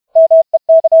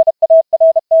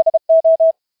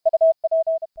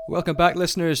Welcome back,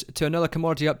 listeners, to another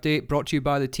commodity update brought to you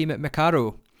by the team at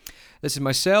Meccaro. This is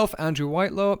myself, Andrew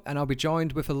Whitelaw, and I'll be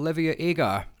joined with Olivia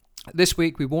Agar. This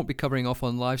week we won't be covering off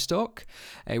on livestock,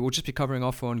 we'll just be covering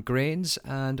off on grains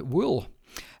and wool.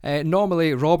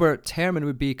 Normally Robert Herman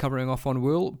would be covering off on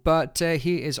wool, but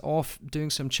he is off doing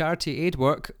some charity aid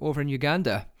work over in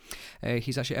Uganda.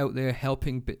 He's actually out there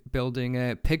helping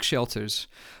building pig shelters,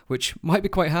 which might be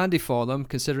quite handy for them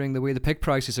considering the way the pig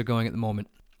prices are going at the moment.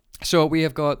 So we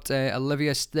have got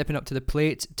Olivia stepping up to the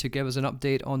plate to give us an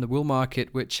update on the wool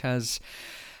market, which has,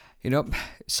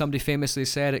 somebody famously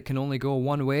said it can only go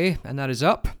one way, and that is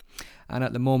up. And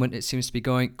at the moment, it seems to be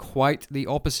going quite the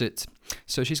opposite.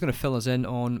 So she's going to fill us in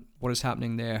on what is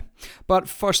happening there. But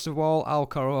first of all, I'll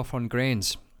cover off on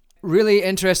grains. Really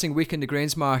interesting week in the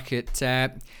grains market.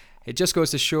 It just goes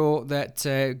to show that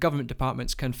government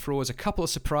departments can throw us a couple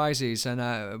of surprises and,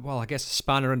 I guess a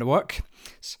spanner in the works.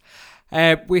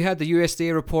 We had the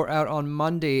USDA report out on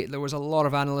Monday. There was a lot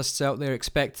of analysts out there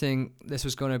expecting this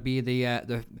was going to be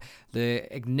the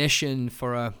ignition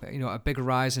for a big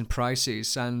rise in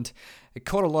prices, and it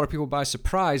caught a lot of people by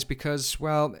surprise because,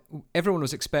 everyone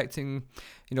was expecting,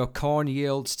 corn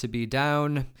yields to be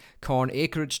down, corn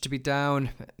acreage to be down,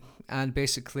 and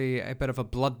basically a bit of a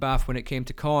bloodbath when it came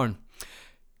to corn.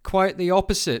 Quite the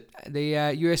opposite. The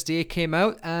USDA came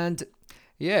out and,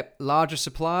 larger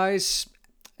supplies.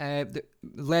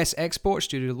 Less exports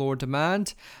due to lower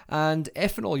demand, and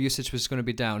ethanol usage was going to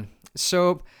be down.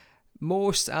 So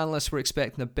most analysts were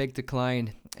expecting a big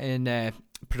decline in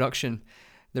production.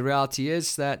 The reality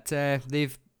is that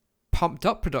they've pumped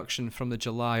up production from the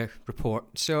July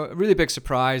report. So a really big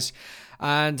surprise,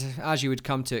 and as you would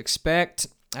come to expect,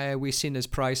 we've seen as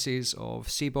prices of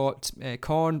CBOT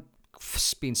corn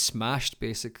been smashed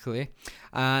basically,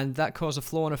 and that caused a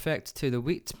flow-on effect to the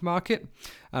wheat market,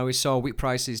 and we saw wheat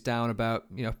prices down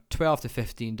about $12 to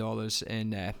 $15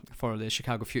 in for the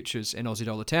Chicago futures in Aussie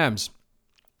dollar terms.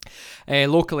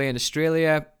 Locally in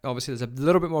Australia, obviously there's a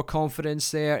little bit more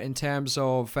confidence there in terms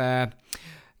of the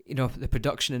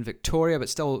production in Victoria, but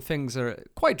still things are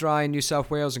quite dry in New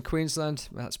South Wales and Queensland.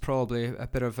 That's probably a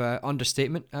bit of an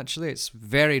understatement, actually. It's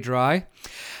very dry.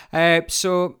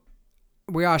 So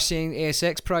we are seeing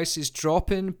ASX prices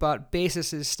dropping, but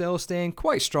basis is still staying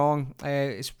quite strong.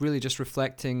 It's really just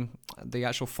reflecting the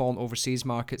actual fall in overseas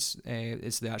markets.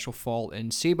 Is the actual fall in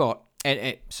CBOT.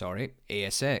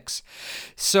 ASX.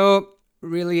 So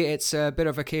really, it's a bit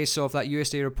of a case of that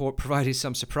USDA report provided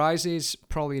some surprises.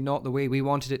 Probably not the way we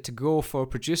wanted it to go for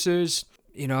producers.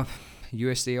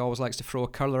 USDA always likes to throw a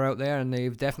curler out there, and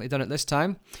they've definitely done it this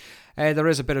time. There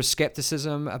is a bit of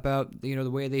skepticism about the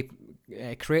way they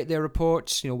create their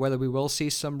reports, whether we will see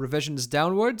some revisions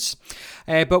downwards,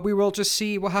 but we will just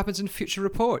see what happens in future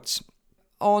reports.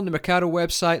 On the Meccaro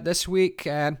website this week,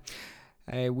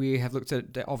 we have looked at,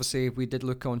 obviously we did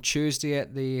look on Tuesday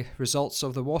at the results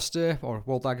of the WASDE, or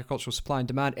World Agricultural Supply and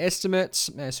Demand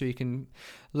Estimates, so you can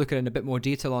look at it in a bit more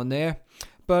detail on there.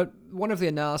 But one of the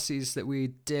analyses that we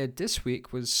did this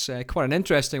week was quite an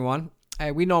interesting one.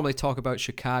 We normally talk about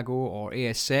Chicago or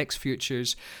ASX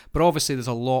futures, but obviously there's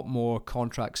a lot more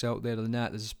contracts out there than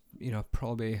that. There's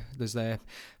there's the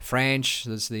French,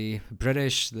 there's the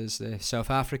British, there's the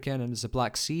South African, and there's the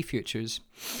Black Sea futures.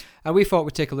 And we thought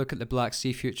we'd take a look at the Black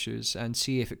Sea futures and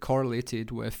see if it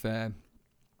correlated with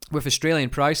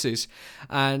Australian prices.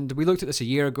 And we looked at this a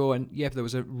year ago, and there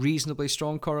was a reasonably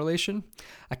strong correlation.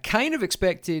 I kind of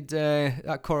expected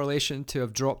that correlation to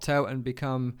have dropped out and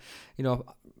become,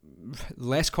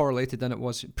 less correlated than it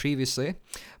was previously.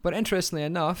 But interestingly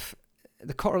enough,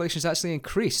 the correlation has actually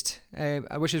increased,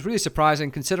 which is really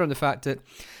surprising considering the fact that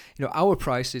our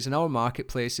prices and our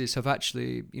marketplaces have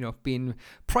actually been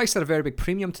priced at a very big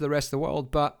premium to the rest of the world.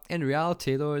 But in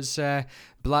reality, those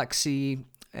Black Sea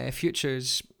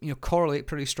futures correlate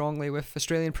pretty strongly with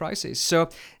Australian prices. So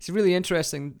it's really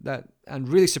interesting that, and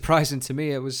really surprising to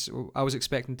me. I was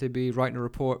expecting to be writing a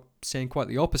report saying quite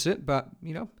the opposite, but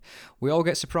we all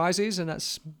get surprises, and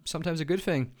that's sometimes a good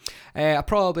thing. I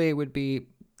probably would be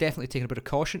definitely taking a bit of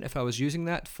caution if I was using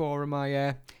that for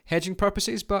my hedging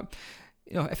purposes, but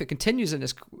if it continues in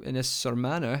this sort of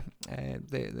manner,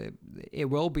 it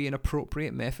will be an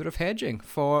appropriate method of hedging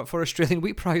for Australian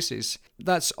wheat prices.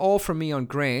 That's all from me on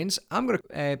grains. I'm going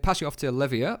to pass you off to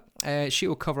Olivia. She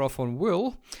will cover off on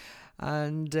wool,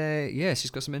 and she's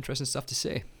got some interesting stuff to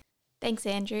say. Thanks,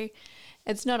 Andrew.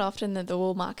 It's not often that the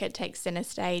wool market takes centre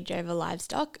stage over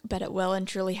livestock, but it well and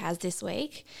truly has this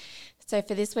week. So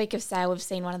for this week of sale, we've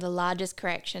seen one of the largest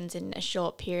corrections in a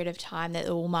short period of time that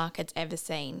the wool market's ever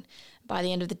seen. By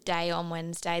the end of the day on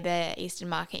Wednesday, the Eastern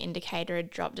Market Indicator had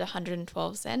dropped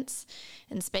 112 cents.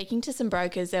 And speaking to some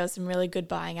brokers, there was some really good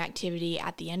buying activity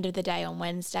at the end of the day on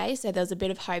Wednesday. So there was a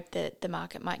bit of hope that the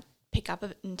market might pick up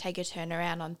and take a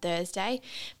turnaround on Thursday,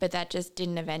 but that just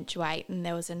didn't eventuate, and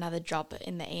there was another drop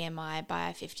in the EMI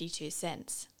by 52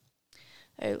 cents.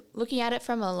 So looking at it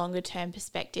from a longer term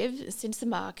perspective, since the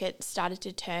market started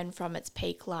to turn from its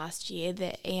peak last year,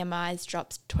 the EMI has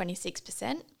dropped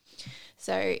 26%.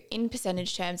 So in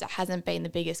percentage terms, it hasn't been the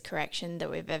biggest correction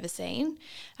that we've ever seen.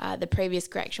 The previous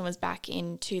correction was back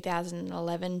in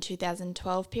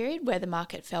 2011-2012 period, where the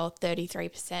market fell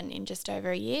 33% in just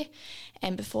over a year.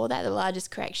 And before that, the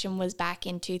largest correction was back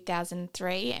in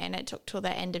 2003, and it took till the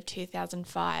end of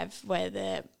 2005, where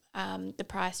the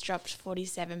price dropped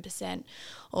 47%,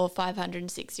 or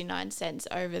 569 cents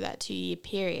over that 2-year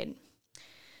period.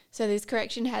 So this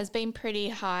correction has been pretty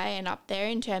high and up there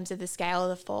in terms of the scale of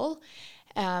the fall.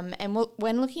 And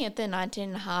when looking at the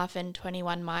 19.5 and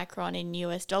 21 micron in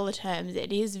US dollar terms,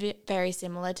 it is very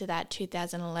similar to that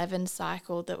 2011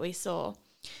 cycle that we saw.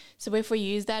 So if we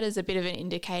use that as a bit of an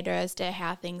indicator as to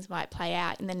how things might play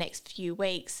out in the next few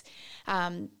weeks,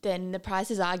 then the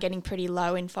prices are getting pretty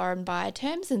low in foreign buyer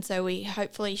terms, and so we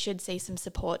hopefully should see some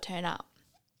support turn up.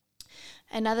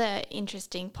 Another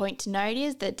interesting point to note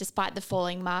is that despite the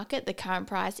falling market, the current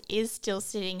price is still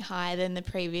sitting higher than the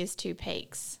previous two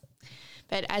peaks.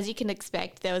 But as you can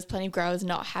expect, there was plenty of growers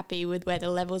not happy with where the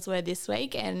levels were this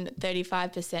week, and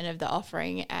 35% of the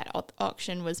offering at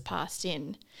auction was passed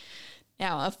in.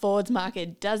 Now, a forwards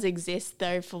market does exist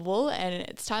though for wool, and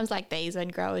it's times like these when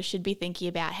growers should be thinking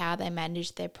about how they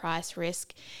manage their price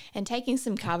risk and taking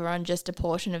some cover on just a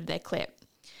portion of their clip.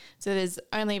 So there's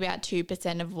only about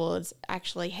 2% of wool that's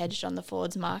actually hedged on the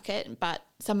forwards market, but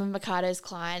some of Mecardo's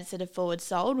clients that have forward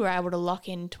sold were able to lock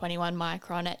in 21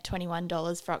 micron at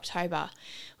 $21 for October,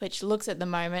 which looks at the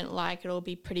moment like it'll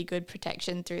be pretty good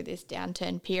protection through this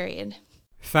downturn period.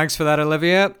 Thanks for that,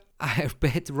 Olivia. I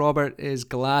bet Robert is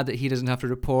glad that he doesn't have to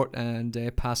report and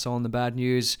pass on the bad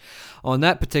news on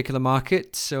that particular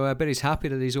market, so I bet he's happy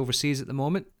that he's overseas at the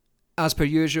moment. As per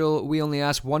usual, we only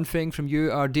ask one thing from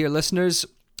you, our dear listeners.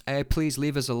 Please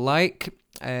leave us a like,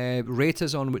 rate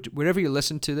us on wherever you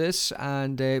listen to this,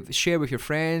 and share with your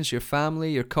friends, your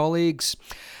family, your colleagues.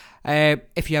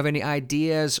 If you have any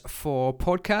ideas for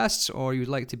podcasts, or you'd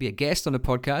like to be a guest on a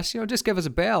podcast, just give us a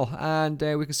bell, and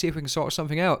we can see if we can sort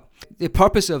something out. The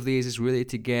purpose of these is really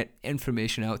to get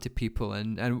information out to people,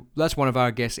 and that's one of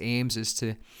our guest aims, is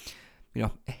to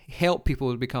help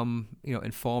people become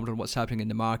informed on what's happening in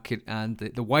the market and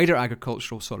the wider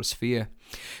agricultural sort of sphere.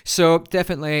 So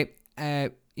definitely,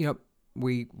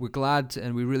 we're glad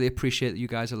and we really appreciate that you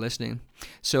guys are listening.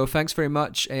 So thanks very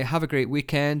much. Have a great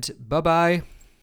weekend. Bye bye.